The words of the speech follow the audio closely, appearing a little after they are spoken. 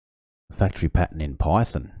factory pattern in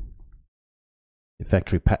Python. The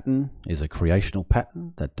factory pattern is a creational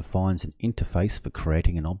pattern that defines an interface for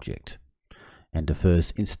creating an object and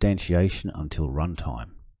defers instantiation until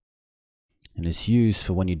runtime, and is used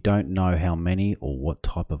for when you don't know how many or what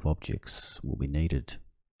type of objects will be needed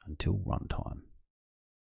until runtime.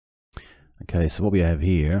 Okay, so what we have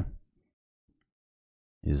here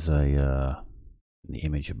is the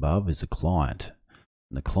image above is a client,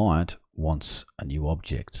 and the client wants a new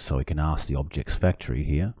object, so we can ask the object's factory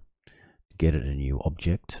here to get it a new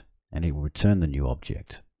object, and it will return the new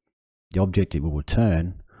object. The object it will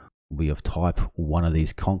return will be of type one of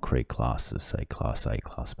these concrete classes, say class A,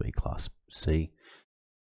 class B, class C,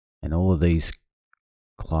 and all of these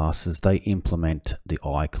classes, they implement the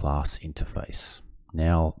iClass interface.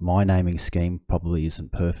 Now, my naming scheme probably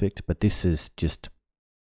isn't perfect, but this is just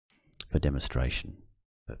for demonstration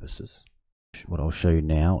purposes. What I'll show you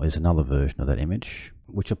now is another version of that image,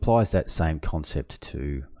 which applies that same concept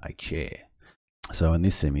to a chair. So in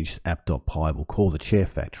this image, app.py will call the chair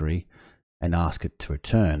factory and ask it to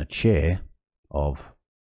return a chair of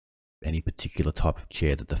any particular type of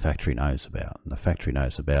chair that the factory knows about. And the factory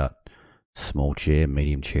knows about small chair,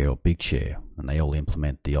 medium chair, or big chair, and they all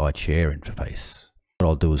implement the iChair interface. What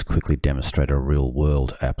I'll do is quickly demonstrate a real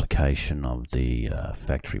world application of the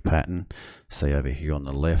factory pattern. Say over here on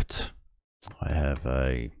the left, I have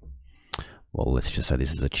well, let's just say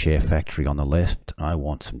this is a chair factory on the left. I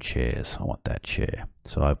want some chairs. I want that chair.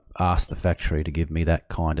 So I've asked the factory to give me that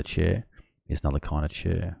kind of chair. Here's another kind of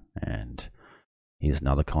chair, and here's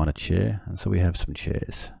another kind of chair. And so we have some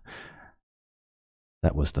chairs.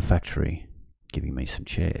 That was the factory giving me some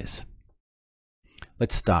chairs.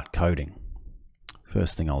 Let's start coding.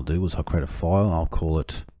 First thing I'll do is I'll create a file. I'll call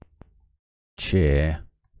it chair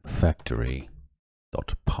factory.py.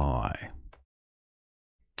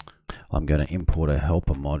 I'm going to import a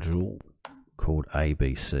helper module called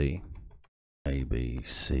ABC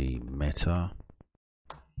meta,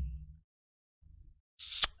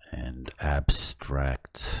 and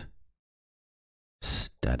abstract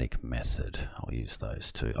static method. I'll use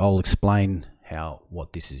those two. I'll explain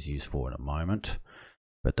what this is used for in a moment,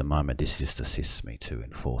 but at the moment this just assists me to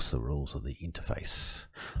enforce the rules of the interface.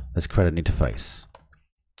 Let's create an interface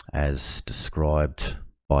as described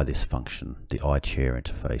by this function, the iChair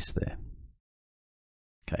interface there.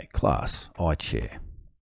 Okay, class iChair,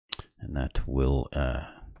 and that will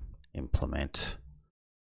implement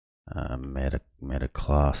meta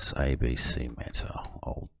class ABC meta.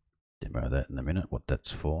 I'll demo that in a minute, what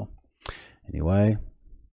that's for. Anyway,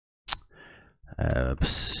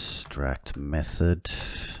 abstract method,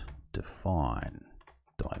 define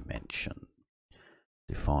dimension,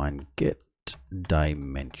 define get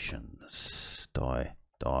dimensions,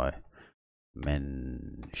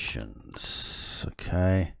 dimensions.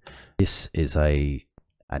 Okay, this is an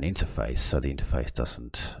interface, so the interface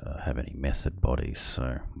doesn't have any method bodies,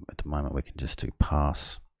 so at the moment we can just do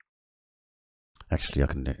pass. Actually, I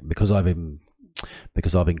can do, because I've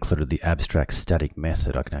included the abstract static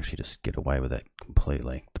method, I can actually just get away with that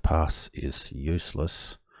completely. The pass is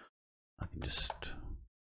useless. I can just,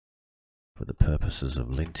 for the purposes of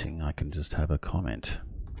linting, I can just have a comment.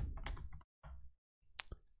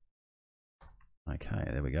 Okay,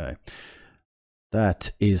 there we go.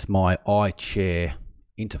 That is my iChair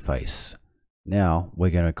interface. Now we're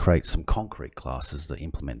going to create some concrete classes that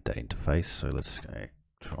implement that interface. So let's go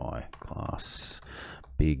try class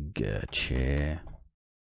big chair.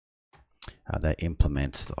 That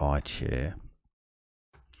implements the iChair.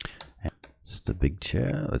 It's the big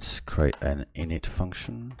chair. Let's create an init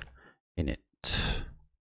function. Init.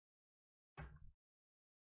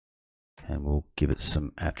 And we'll give it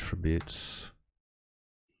some attributes.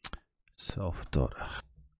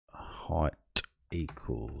 Self.height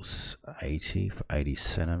equals 80 for 80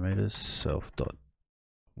 centimeters. Self.width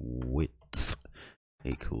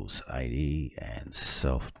equals 80, and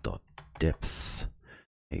self.depth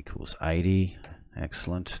equals 80.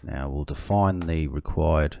 Excellent. Now we'll define the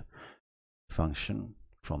required function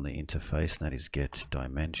from the interface, and that is get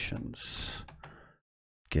dimensions.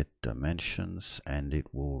 Get dimensions, and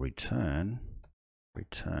it will return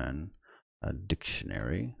a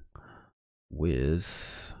dictionary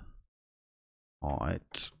with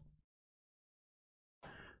height.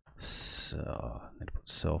 So I need to put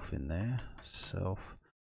self in there.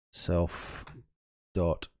 Self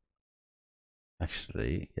dot,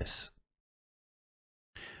 actually yes,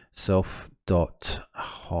 self dot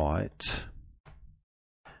height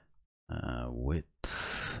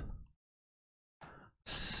width,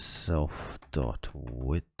 self dot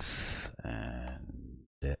width, and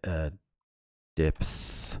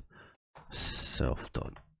depth, self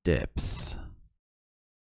dot depth.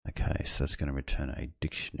 Okay, so it's going to return a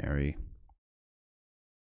dictionary.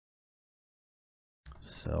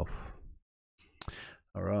 Self.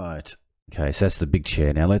 All right. Okay, so that's the big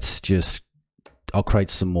chair. Now I'll create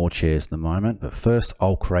some more chairs in a moment, but first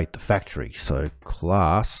I'll create the factory. So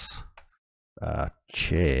class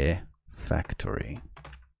chair factory,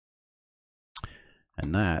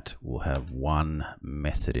 and that will have one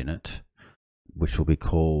method in it, which will be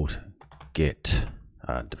called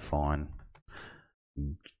define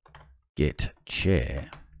get chair,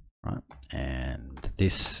 right? And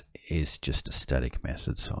this is just a static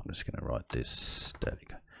method, so I'm just going to write this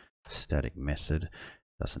static method.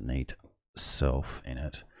 Doesn't need self in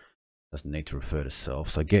it, doesn't need to refer to self.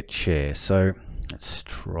 So get chair. So let's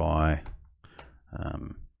try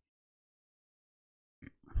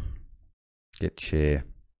get chair.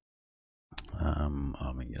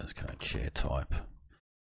 Just kind of chair type.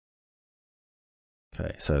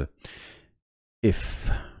 Okay, so if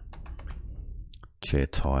chair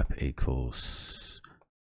type equals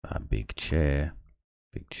big chair,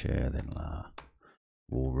 then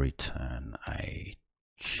we'll return a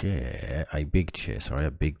big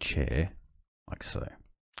chair, like so.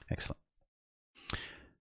 Excellent.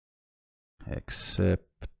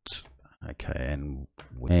 Except, okay, and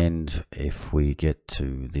if we get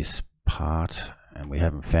to this part and we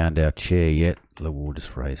haven't found our chair yet, we'll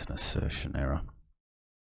just raise an assertion error.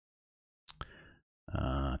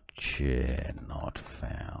 Chair not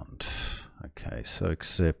found. Okay, so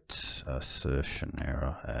accept assertion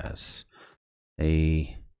error as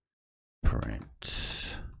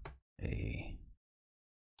print e.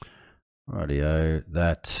 Rightio,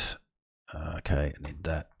 that. Okay, I need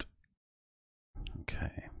that.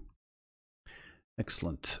 Okay,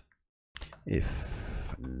 excellent.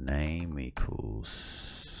 If name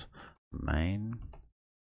equals main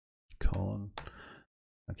colon.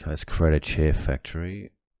 Okay, let's create a chair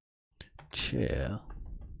factory. Chair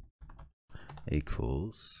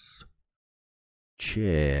equals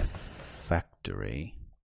chair factory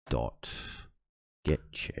dot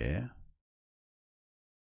get chair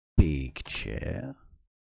big chair,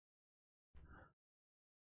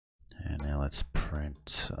 and now let's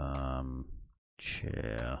print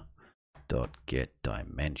chair dot get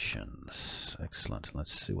dimensions. Excellent.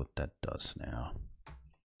 Let's see what that does now.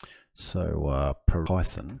 So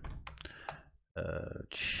Python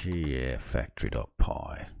chair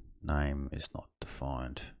factory.py name is not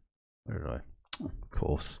defined. Where did I? Oh, of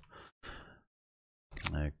course.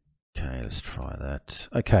 Okay, let's try that.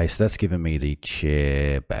 Okay, so that's given me the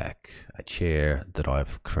chair back, a chair that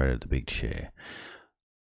I've created, the big chair.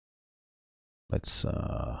 Let's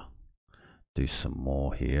do some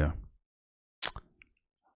more here.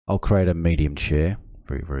 I'll create a medium chair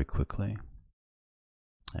very quickly,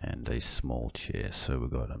 and a small chair. So we've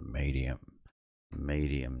got a medium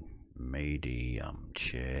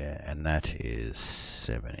chair, and that is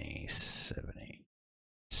 70,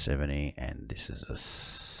 and this is a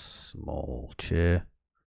small chair,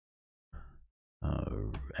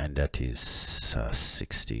 and that is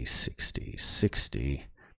 60.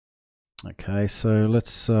 Okay, so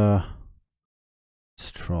let's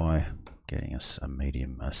try getting us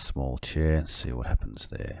a small chair and see what happens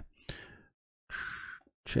there.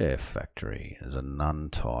 Chair factory is a none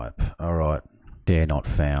type. All right, chair not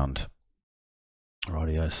found.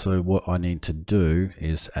 Rightio. So what I need to do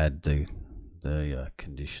is add the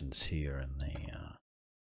conditions here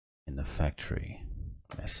in the factory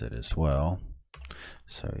method as well.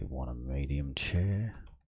 So we want a medium chair,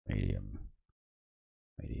 we'll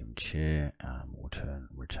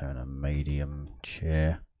return a medium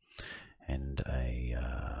chair, and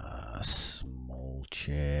a small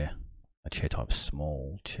chair, a chair type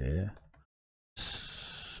small chair,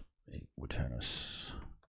 return a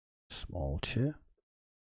small chair.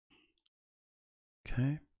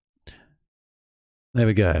 Okay, there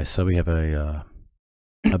we go. So we have a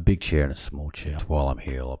big chair and a small chair. While I'm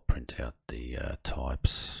here, I'll print out the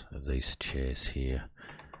types of these chairs here.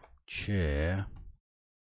 Chair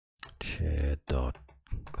dot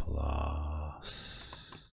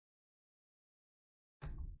class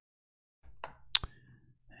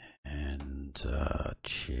and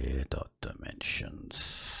chair dot dimensions.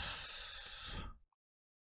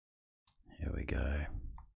 Here we go.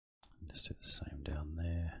 Let's do the same down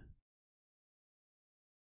there.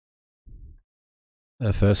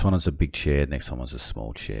 The first one is a big chair, next one was a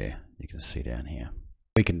small chair. You can see down here.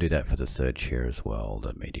 We can do that for the third chair as well,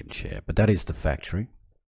 the medium chair, but that is the factory.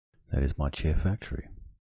 That is my chair factory.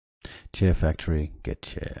 Chair factory, get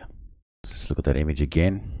chair. Let's look at that image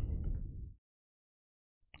again.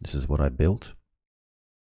 This is what I built.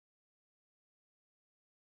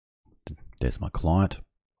 There's my client.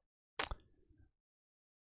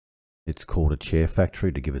 It's called a chair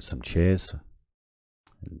factory to give it some chairs.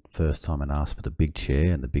 And first time it asks for the big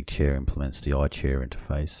chair, and the big chair implements the iChair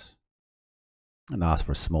interface. And asks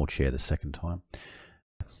for a small chair the second time.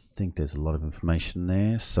 I think there's a lot of information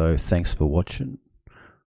there. So thanks for watching.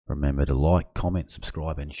 Remember to like, comment,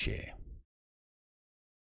 subscribe and share.